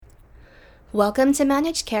Welcome to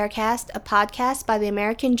Managed Carecast, a podcast by the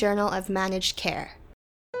American Journal of Managed Care.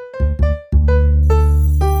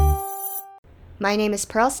 My name is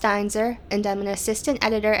Pearl Steinzer, and I'm an assistant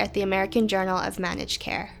editor at the American Journal of Managed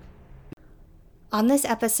Care. On this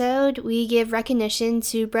episode, we give recognition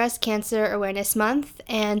to Breast Cancer Awareness Month,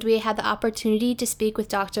 and we had the opportunity to speak with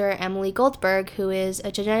Dr. Emily Goldberg, who is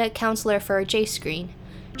a genetic counselor for JScreen.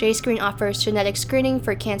 JScreen offers genetic screening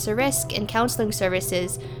for cancer risk and counseling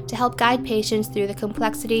services to help guide patients through the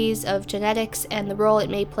complexities of genetics and the role it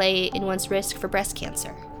may play in one's risk for breast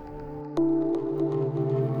cancer.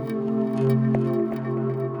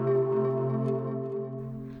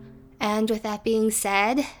 And with that being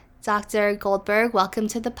said, Dr. Goldberg, welcome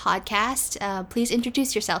to the podcast. Please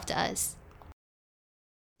introduce yourself to us.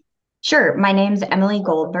 Sure. My name's Emily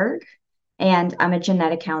Goldberg, and I'm a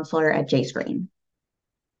genetic counselor at JScreen.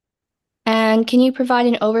 And can you provide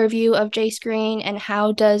an overview of JScreen and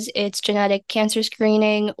how does its genetic cancer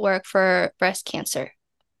screening work for breast cancer?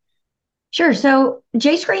 Sure. So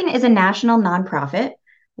JScreen is a national nonprofit.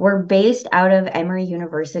 We're based out of Emory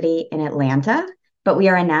University in Atlanta, but we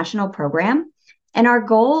are a national program. And our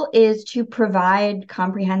goal is to provide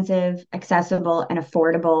comprehensive, accessible, and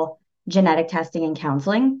affordable genetic testing and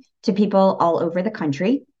counseling to people all over the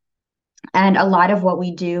country. And a lot of what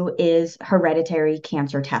we do is hereditary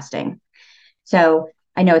cancer testing. So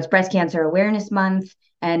I know it's Breast Cancer Awareness Month,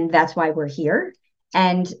 and that's why we're here.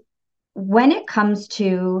 And when it comes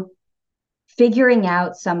to figuring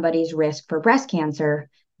out somebody's risk for breast cancer,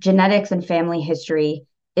 genetics and family history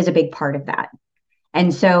is a big part of that.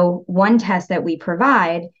 And so one test that we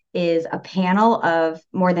provide is a panel of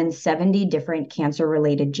more than 70 different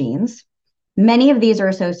cancer-related genes. Many of these are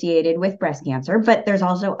associated with breast cancer, but there's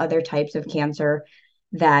also other types of cancer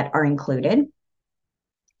that are included.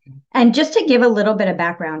 And just to give a little bit of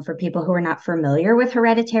background for people who are not familiar with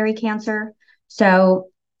hereditary cancer, so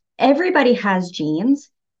everybody has genes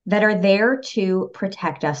that are there to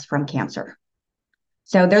protect us from cancer.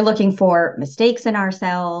 So they're looking for mistakes in our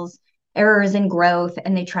cells, errors in growth,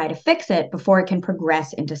 and they try to fix it before it can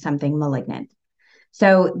progress into something malignant.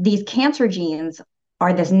 So these cancer genes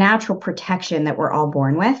are this natural protection that we're all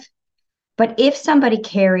born with. But if somebody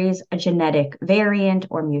carries a genetic variant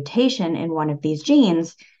or mutation in one of these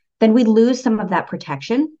genes, then we lose some of that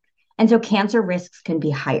protection. And so cancer risks can be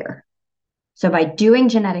higher. So by doing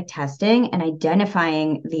genetic testing and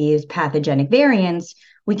identifying these pathogenic variants,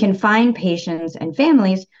 we can find patients and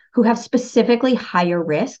families who have specifically higher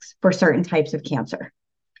risks for certain types of cancer.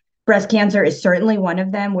 Breast cancer is certainly one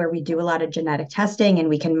of them where we do a lot of genetic testing and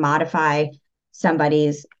we can modify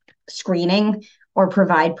somebody's screening or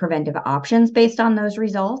provide preventive options based on those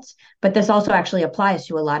results. But this also actually applies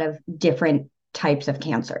to a lot of different types of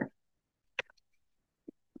cancer.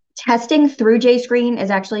 Testing through JScreen is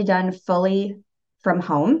actually done fully from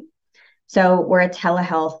home. So we're a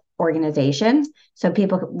telehealth organization. So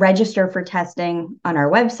people register for testing on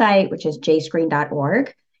our website, which is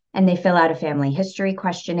jscreen.org, and they fill out a family history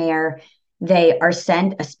questionnaire. They are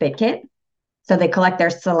sent a spit kit. So they collect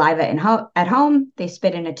their saliva at home, they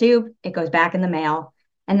spit in a tube, it goes back in the mail.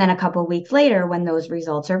 And then a couple of weeks later, when those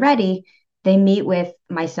results are ready, they meet with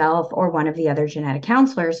myself or one of the other genetic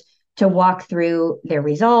counselors to walk through their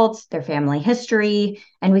results, their family history,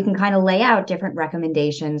 and we can kind of lay out different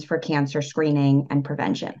recommendations for cancer screening and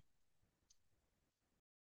prevention.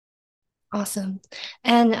 Awesome.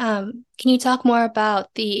 And can you talk more about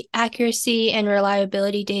the accuracy and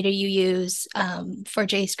reliability data you use for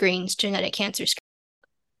JScreen's genetic cancer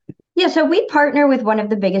screening? Yeah, so we partner with one of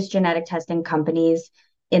the biggest genetic testing companies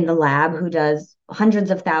in the lab who does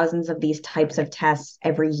hundreds of thousands of these types of tests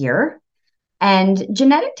every year. And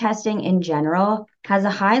genetic testing in general has a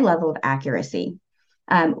high level of accuracy.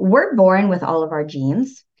 We're born with all of our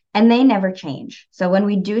genes and they never change. So when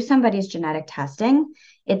we do somebody's genetic testing,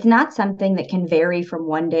 it's not something that can vary from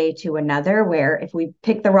one day to another, where if we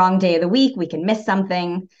pick the wrong day of the week, we can miss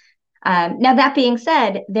something. Now, that being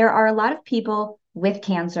said, there are a lot of people with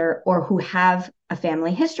cancer or who have a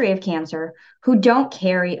family history of cancer who don't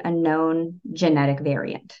carry a known genetic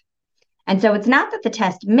variant. And so it's not that the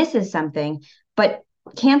test misses something, but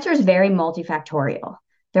cancer is very multifactorial.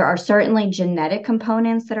 There are certainly genetic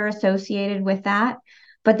components that are associated with that,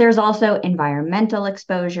 but there's also environmental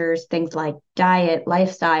exposures, things like diet,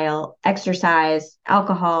 lifestyle, exercise,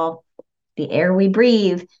 alcohol, the air we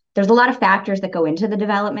breathe. There's a lot of factors that go into the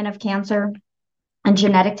development of cancer, and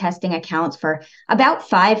genetic testing accounts for about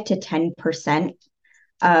 5 to 10%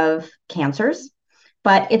 of cancers,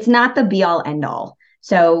 but it's not the be all end all.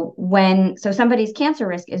 So somebody's cancer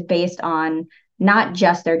risk is based on not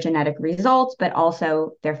just their genetic results, but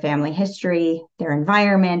also their family history, their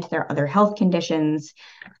environment, their other health conditions,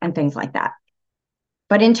 and things like that.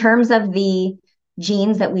 But in terms of the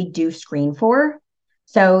genes that we do screen for,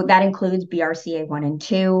 so that includes BRCA1 and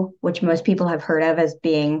 2, which most people have heard of as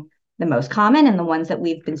being the most common and the ones that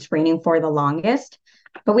we've been screening for the longest.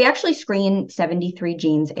 But we actually screen 73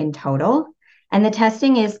 genes in total, and the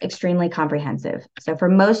testing is extremely comprehensive. So for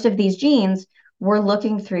most of these genes, we're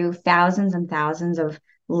looking through thousands and thousands of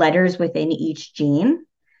letters within each gene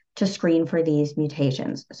to screen for these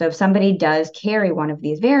mutations. So if somebody does carry one of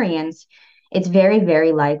these variants, it's very,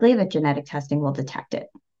 very likely that genetic testing will detect it.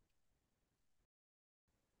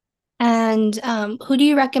 And who do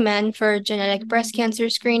you recommend for genetic breast cancer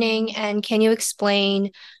screening? And can you explain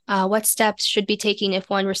what steps should be taken if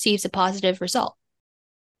one receives a positive result?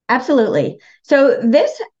 Absolutely. So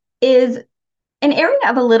this is an area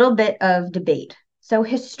of a little bit of debate. So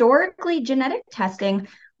historically, genetic testing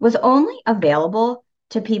was only available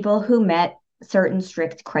to people who met certain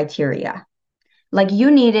strict criteria. Like you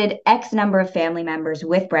needed X number of family members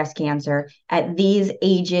with breast cancer at these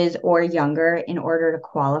ages or younger in order to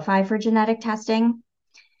qualify for genetic testing.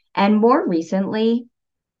 And more recently,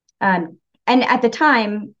 and at the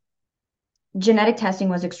time, genetic testing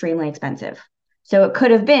was extremely expensive. So it could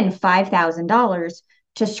have been $5,000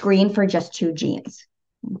 to screen for just 2 genes.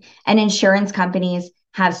 And insurance companies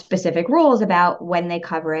have specific rules about when they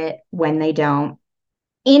cover it, when they don't.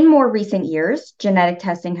 In more recent years, genetic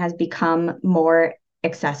testing has become more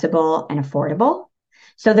accessible and affordable.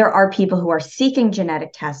 So there are people who are seeking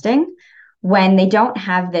genetic testing when they don't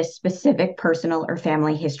have this specific personal or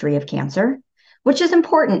family history of cancer, which is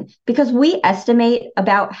important because we estimate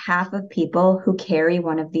about half of people who carry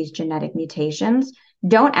one of these genetic mutations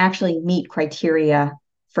don't actually meet criteria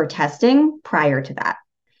for testing prior to that.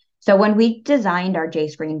 So when we designed our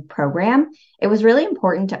JScreen program, it was really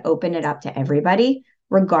important to open it up to everybody,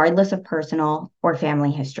 regardless of personal or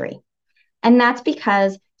family history. And that's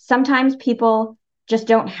because sometimes people just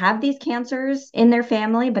don't have these cancers in their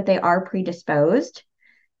family, but they are predisposed.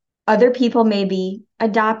 Other people may be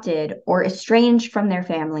adopted or estranged from their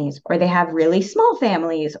families, or they have really small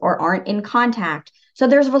families or aren't in contact. So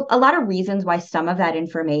there's a lot of reasons why some of that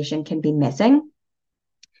information can be missing.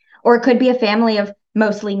 Or it could be a family of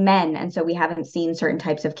mostly men, and so we haven't seen certain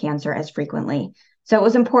types of cancer as frequently. So it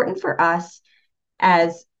was important for us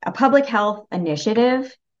as a public health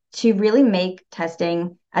initiative to really make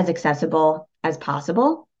testing as accessible as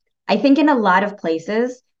possible. I think in a lot of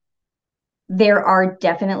places, there are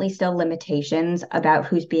definitely still limitations about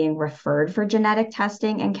who's being referred for genetic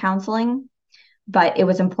testing and counseling, but it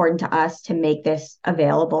was important to us to make this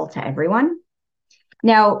available to everyone.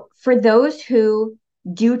 Now, for those who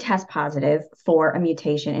do test positive for a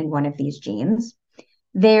mutation in one of these genes,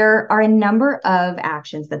 there are a number of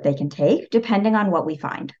actions that they can take depending on what we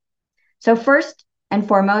find. So first and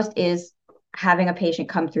foremost is having a patient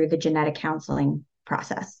come through the genetic counseling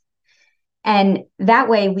process. And that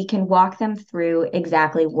way we can walk them through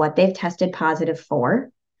exactly what they've tested positive for,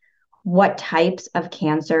 what types of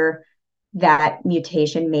cancer that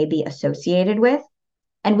mutation may be associated with,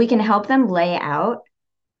 and we can help them lay out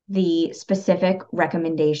the specific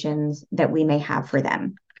recommendations that we may have for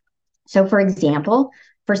them. So for example,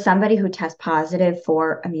 for somebody who tests positive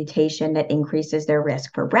for a mutation that increases their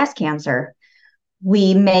risk for breast cancer,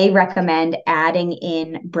 we may recommend adding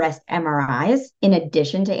in breast MRIs in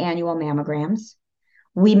addition to annual mammograms.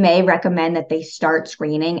 We may recommend that they start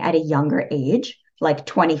screening at a younger age, like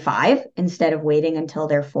 25, instead of waiting until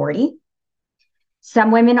they're 40.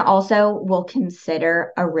 Some women also will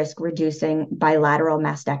consider a risk-reducing bilateral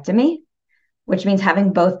mastectomy, which means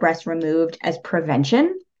having both breasts removed as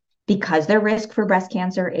prevention because their risk for breast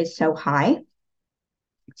cancer is so high.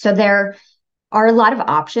 So there are a lot of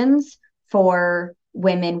options for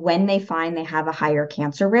women when they find they have a higher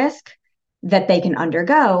cancer risk that they can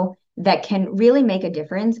undergo that can really make a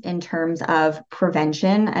difference in terms of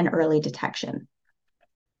prevention and early detection.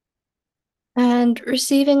 And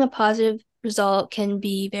receiving a positive result can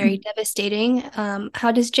be very devastating.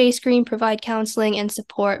 How does JScreen provide counseling and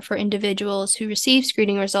support for individuals who receive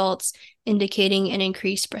screening results indicating an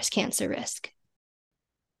increased breast cancer risk?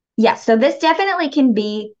 Yes, so this definitely can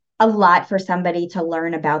be a lot for somebody to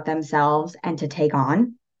learn about themselves and to take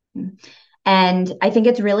on. And I think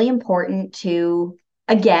it's really important to,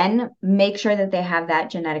 again, make sure that they have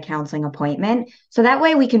that genetic counseling appointment. So that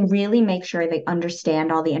way we can really make sure they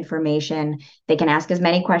understand all the information. They can ask as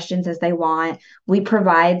many questions as they want. We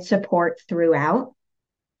provide support throughout.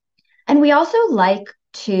 And we also like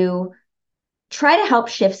to try to help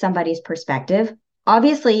shift somebody's perspective.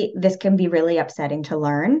 Obviously, this can be really upsetting to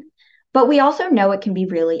learn, But we also know it can be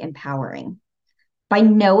really empowering. By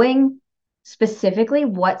knowing specifically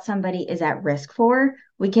what somebody is at risk for,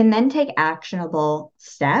 we can then take actionable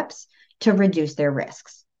steps to reduce their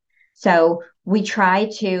risks. So we try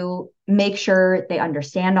to make sure they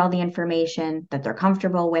understand all the information, that they're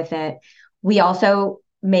comfortable with it. We also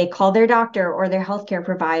may call their doctor or their healthcare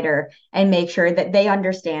provider and make sure that they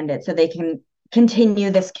understand it so they can continue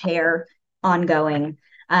this care ongoing.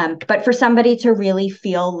 But for somebody to really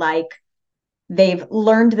feel like they've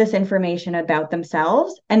learned this information about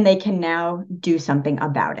themselves and they can now do something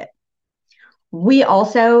about it. We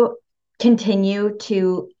also continue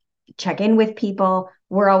to check in with people.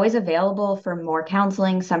 We're always available for more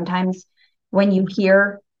counseling. Sometimes when you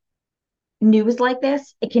hear news like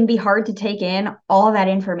this, it can be hard to take in all that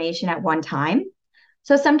information at one time.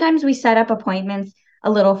 So sometimes we set up appointments a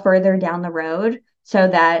little further down the road so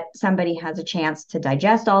that somebody has a chance to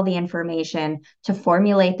digest all the information, to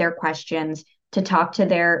formulate their questions, to talk to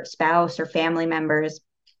their spouse or family members,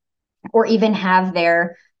 or even have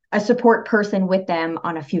a support person with them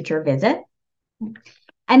on a future visit.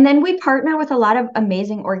 And then we partner with a lot of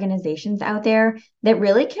amazing organizations out there that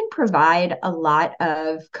really can provide a lot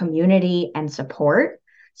of community and support.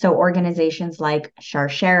 So organizations like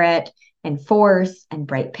Share and Force and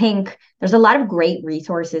Bright Pink, there's a lot of great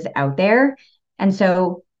resources out there. And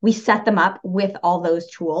so we set them up with all those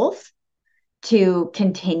tools to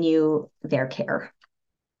continue their care.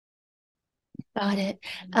 Got it.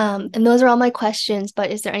 And those are all my questions,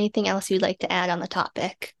 but is there anything else you'd like to add on the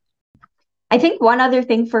topic? I think one other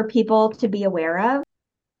thing for people to be aware of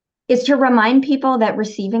is to remind people that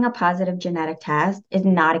receiving a positive genetic test is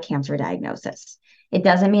not a cancer diagnosis. It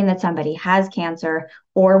doesn't mean that somebody has cancer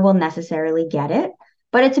or will necessarily get it,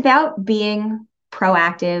 but it's about being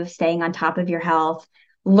proactive, staying on top of your health,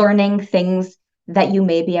 learning things that you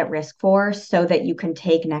may be at risk for so that you can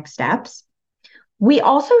take next steps. We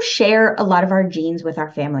also share a lot of our genes with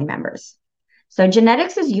our family members. So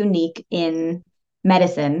genetics is unique in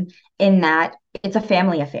medicine in that it's a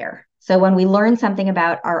family affair. So when we learn something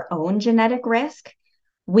about our own genetic risk,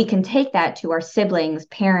 we can take that to our siblings,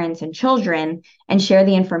 parents, and children and share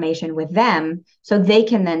the information with them so they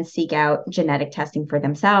can then seek out genetic testing for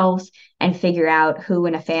themselves and figure out who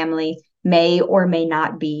in a family may or may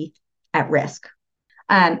not be at risk.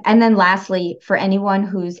 And then lastly, for anyone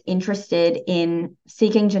who's interested in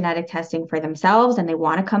seeking genetic testing for themselves and they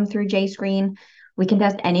want to come through JScreen, we can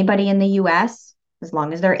test anybody in the US as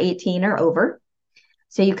long as they're 18 or over.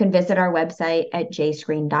 So you can visit our website at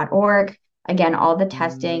jscreen.org. Again, all the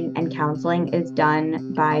testing and counseling is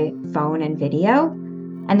done by phone and video.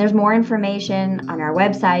 And there's more information on our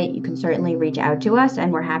website. You can certainly reach out to us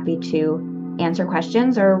and we're happy to answer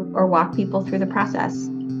questions or walk people through the process.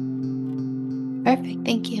 Perfect.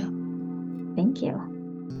 Thank you. Thank you.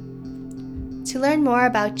 To learn more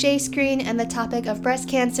about JScreen and the topic of breast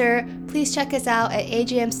cancer, please check us out at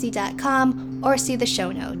ajmc.com or see the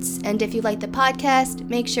show notes. And if you like the podcast,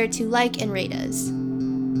 make sure to like and rate us.